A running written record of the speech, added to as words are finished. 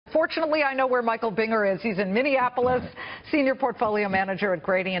Fortunately, I know where Michael Binger is. He's in Minneapolis, senior portfolio manager at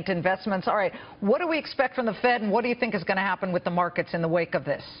Gradient Investments. All right, what do we expect from the Fed, and what do you think is going to happen with the markets in the wake of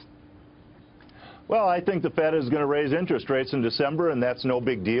this? Well, I think the Fed is going to raise interest rates in December, and that's no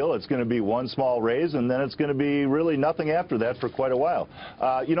big deal. It's going to be one small raise, and then it's going to be really nothing after that for quite a while.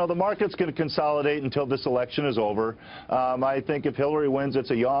 You know, the market's going to consolidate until this election is over. I think if Hillary wins,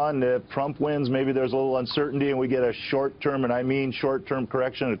 it's a yawn. If Trump wins, maybe there's a little uncertainty, and we get a short-term, and I mean short-term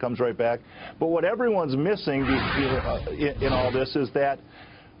correction, and it comes right back. But what everyone's missing in all this is that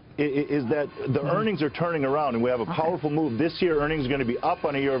the earnings are turning around, and we have a powerful move. This year, earnings are going to be up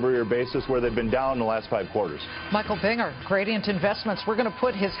on a year-over-year basis where they've been down in the last 5 quarters. Michael Binger, Gradient Investments. We're going to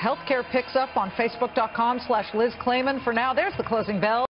put his healthcare picks up on Facebook.com/Liz Claman. For now, there's the closing bell.